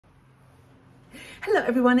Hello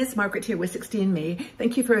everyone, it's Margaret here with 60andme.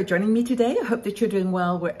 Thank you for joining me today. I hope that you're doing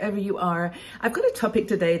well wherever you are. I've got a topic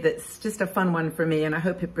today that's just a fun one for me, and I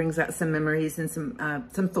hope it brings out some memories and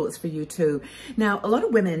some thoughts for you too. Now, a lot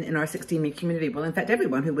of women in our 60andme community, well, in fact,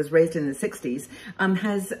 everyone who was raised in the 60s,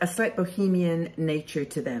 has a slight Bohemian nature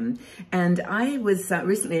to them. And I was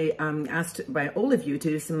recently asked by all of you to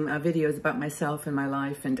do some videos about myself and my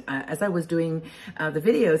life. And as I was doing the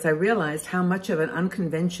videos, I realized how much of an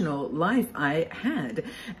unconventional life I had.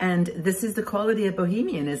 And this is the quality of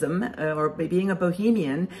bohemianism, or being a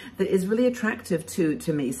bohemian, that is really attractive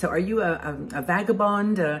to me. So are you a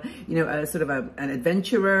vagabond, a sort of an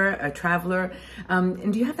adventurer, a traveler?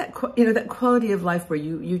 And do you have that, that quality of life where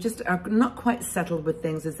you just are not quite settled with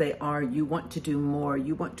things as they are? You want to do more,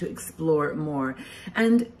 you want to explore more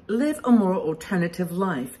and live a more alternative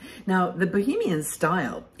life. Now, the bohemian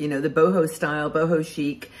style, the boho style, boho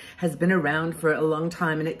chic, has been around for a long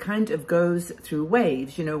time, and it kind of goes through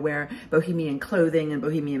waves, where bohemian clothing and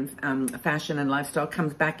bohemian fashion and lifestyle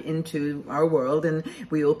comes back into our world, and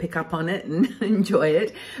we all pick up on it and enjoy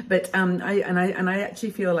it. But I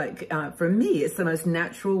actually feel like for me, it's the most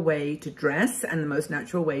natural way to dress and the most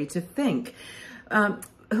natural way to think.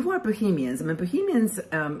 Who are bohemians? I mean, bohemians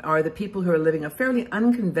are the people who are living a fairly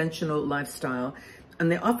unconventional lifestyle,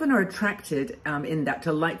 and they often are attracted in that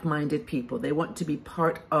to like-minded people. They want to be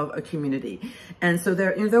part of a community. And so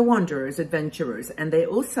they're wanderers, adventurers, and they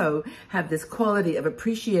also have this quality of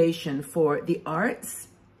appreciation for the arts,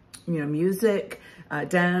 music,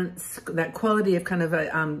 dance, that quality of kind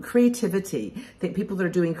of creativity. I think people that are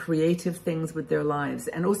doing creative things with their lives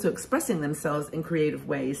and also expressing themselves in creative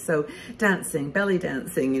ways. So dancing, belly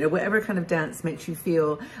dancing, whatever kind of dance makes you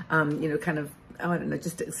feel, kind of, I don't know,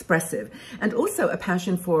 just expressive. And also a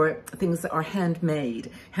passion for things that are handmade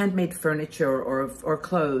furniture or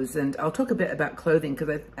clothes. And I'll talk a bit about clothing,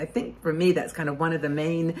 because I think for me, that's kind of one of the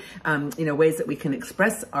main, ways that we can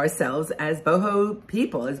express ourselves as boho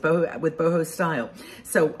people, with boho style.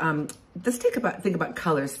 So let's think about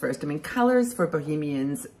colors first. I mean, colors for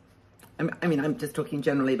bohemians, I'm just talking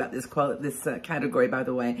generally about this category, by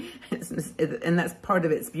the way. And that's part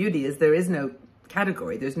of its beauty, is there is no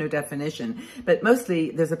category, there's no definition, but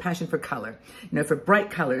mostly there's a passion for color, for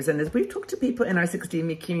bright colors. And as we've talked to people in our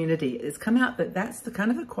 60andme community, it's come out that that's the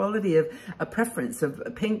kind of a quality of a preference of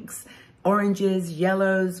pinks, oranges,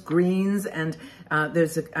 yellows, greens, and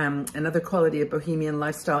there's another quality of bohemian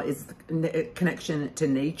lifestyle is connection to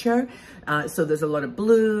nature. So there's a lot of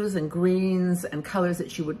blues and greens and colors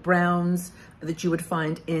browns that you would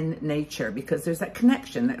find in nature, because there's that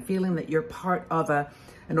connection, that feeling that you're part of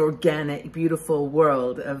an organic, beautiful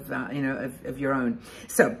world of your own.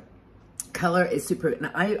 So color is super.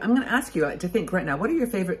 Now I'm going to ask you to think right now, what are your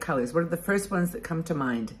favorite colors? What are the first ones that come to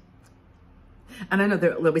mind? And I know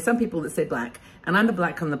there'll be some people that say black, and I'm a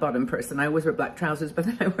black on the bottom person. I always wear black trousers, but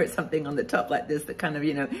then I wear something on the top like this that kind of,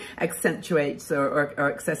 accentuates or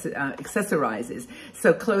accessorizes.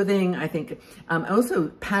 So clothing, I think, also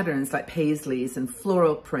patterns like paisleys and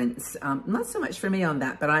floral prints. Not so much for me on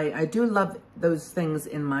that, but I do love those things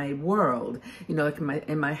in my world. Like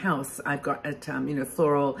in my house, I've got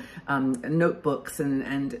floral notebooks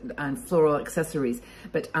and floral accessories,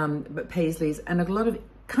 but paisleys, and a lot of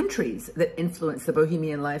countries that influence the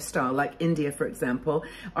bohemian lifestyle, like India, for example,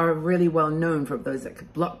 are really well known for those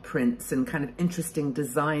like block prints and kind of interesting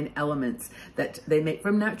design elements that they make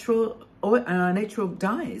from natural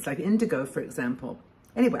dyes, like indigo, for example.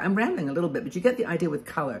 Anyway, I'm rambling a little bit, but you get the idea with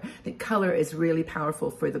color. I think color is really powerful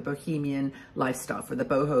for the bohemian lifestyle, for the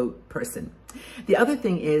boho person. The other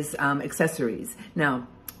thing is accessories. Now,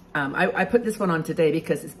 I put this one on today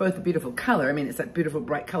because it's both a beautiful color. I mean, it's that beautiful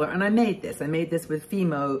bright color. And I made this with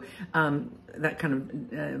Fimo, that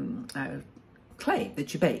kind of clay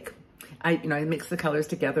that you bake. I mixed the colors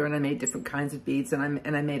together, and I made different kinds of beads, and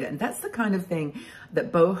I made it. And that's the kind of thing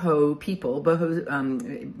that boho people,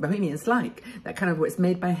 bohemians like. That kind of where it's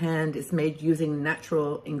made by hand, it's made using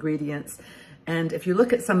natural ingredients. And if you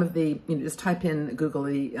look at some of the, just type in Google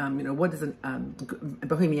what is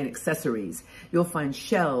bohemian accessories, you'll find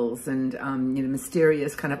shells and,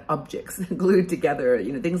 mysterious kind of objects glued together,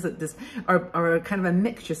 things that just are kind of a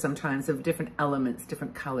mixture sometimes of different elements,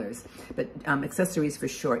 different colors. But accessories for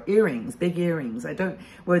sure. Earrings, big earrings. I don't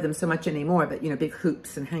wear them so much anymore, but, big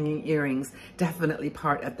hoops and hanging earrings, definitely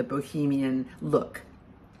part of the bohemian look,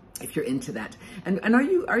 if you're into that. And are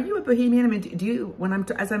you a bohemian? I mean, do you,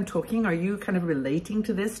 as I'm talking, are you kind of relating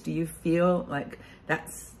to this? Do you feel like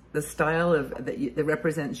that's the style that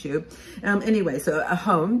represents you. Anyway, so a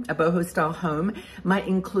boho style home might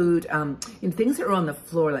include things that are on the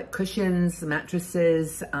floor, like cushions,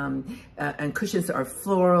 mattresses, and cushions that are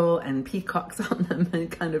floral and peacocks on them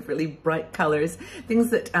and kind of really bright colors. Things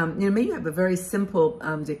that, maybe you have a very simple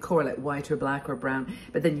decor like white or black or brown,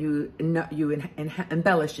 but then you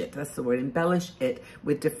embellish it. That's the word, embellish it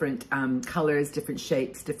with different colors, different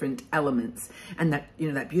shapes, different elements. And that,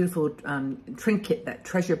 that beautiful trinket, that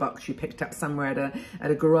treasure box you picked up somewhere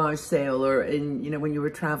at a garage sale or when you were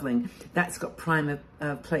traveling, that's got prime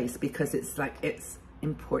place because it's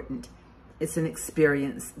important. It's an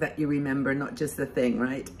experience that you remember, not just the thing,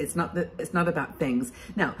 right? It's not about things.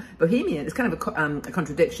 Now, Bohemian is kind of a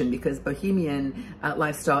contradiction because Bohemian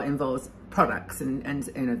lifestyle involves products and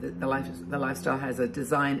the lifestyle has a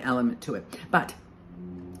design element to it. But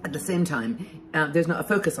at the same time, there's not a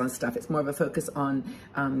focus on stuff. It's more of a focus on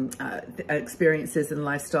experiences and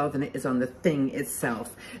lifestyle than it is on the thing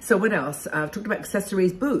itself. So what else? I've talked about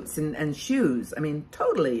accessories, boots and shoes. I mean,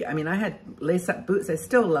 totally. I mean, I had lace-up boots. I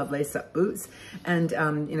still love lace-up boots. And,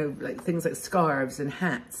 like things like scarves and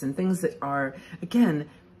hats and things that are, again,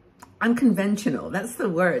 unconventional. That's the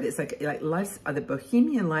word. It's like the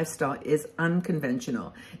Bohemian lifestyle is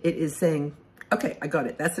unconventional. It is saying, okay, I got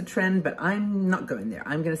it. That's a trend, but I'm not going there.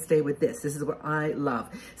 I'm going to stay with this. This is what I love.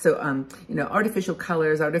 So, artificial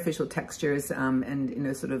colors, artificial textures,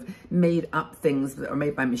 and, sort of made up things that are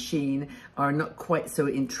made by machine are not quite so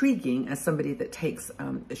intriguing as somebody that takes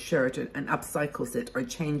a shirt and upcycles it or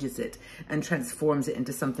changes it and transforms it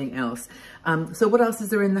into something else. So what else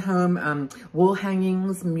is there in the home? Wall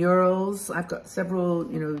hangings, murals. I've got several,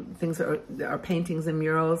 things that are paintings and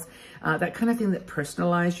murals. That kind of thing that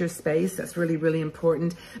personalize your space. That's really, really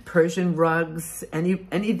important. Persian rugs,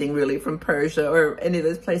 anything really from Persia or any of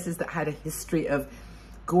those places that had a history of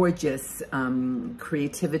gorgeous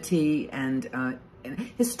creativity and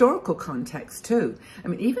historical context too. I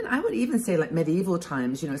mean, I would even say like medieval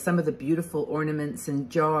times, some of the beautiful ornaments and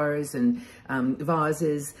jars and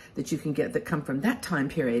vases that you can get that come from that time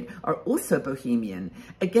period are also Bohemian.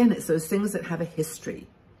 Again, it's those things that have a history,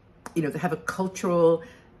 that have a cultural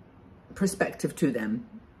perspective to them.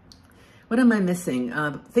 What am I missing?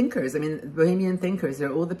 Thinkers. I mean, Bohemian thinkers.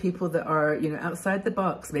 They're all the people that are, outside the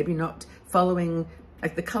box, maybe not following,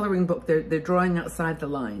 like the coloring book, they're drawing outside the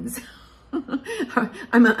lines.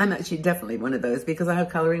 I'm actually definitely one of those because I have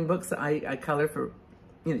coloring books that I color for,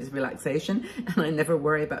 just relaxation, and I never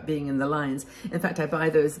worry about being in the lines. In fact, I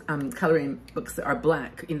buy those coloring books that are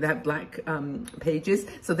black, they have black pages,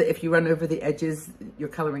 so that if you run over the edges, you're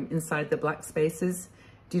coloring inside the black spaces.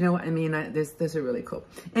 Do you know what I mean? Those are really cool.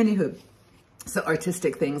 Anywho, so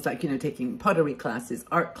artistic things like, taking pottery classes,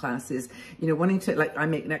 art classes, wanting to, like, I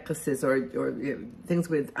make necklaces or things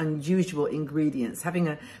with unusual ingredients, having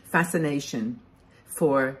a fascination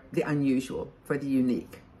for the unusual, for the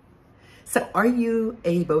unique. So are you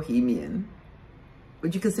a Bohemian?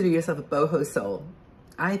 Would you consider yourself a boho soul?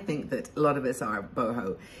 I think that a lot of us are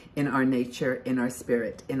boho in our nature, in our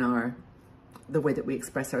spirit, in the way that we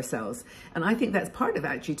express ourselves. And I think that's part of,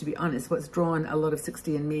 actually, to be honest, what's drawn a lot of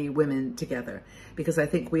 60andme women together. Because I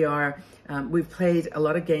think we've played a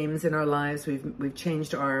lot of games in our lives. We've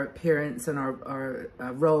changed our appearance and our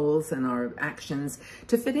roles and our actions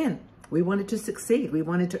to fit in. We wanted to succeed. We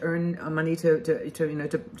wanted to earn money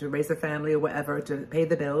to raise a family or whatever, to pay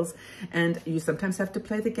the bills. And you sometimes have to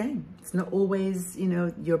play the game. It's not always,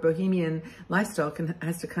 your Bohemian lifestyle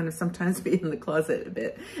has to kind of sometimes be in the closet a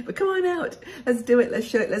bit. But come on out. Let's do it. Let's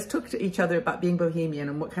show it. Let's talk to each other about being Bohemian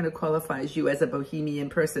and what kind of qualifies you as a Bohemian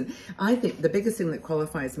person. I think the biggest thing that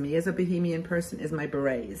qualifies me as a Bohemian person is my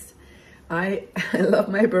berets. I love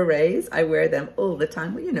my berets. I wear them all the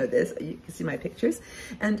time. Well, you know this. You can see my pictures.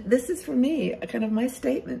 And this is, for me, kind of my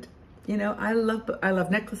statement. I love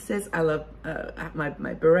necklaces. I love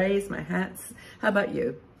my berets, my hats. How about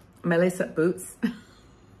you? My lace-up boots.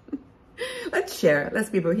 Let's share. Let's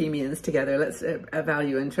be Bohemians together. Let's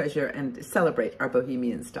value and treasure and celebrate our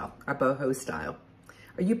Bohemian style, our boho style.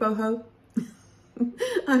 Are you boho?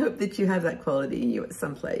 I hope that you have that quality in you at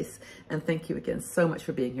some place. And thank you again so much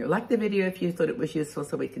for being here. Like the video if you thought it was useful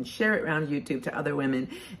so we can share it around YouTube to other women.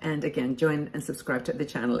 And again, join and subscribe to the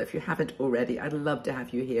channel if you haven't already. I'd love to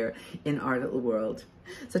have you here in our little world.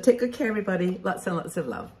 So take good care, everybody. Lots and lots of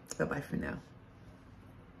love. Bye-bye for now.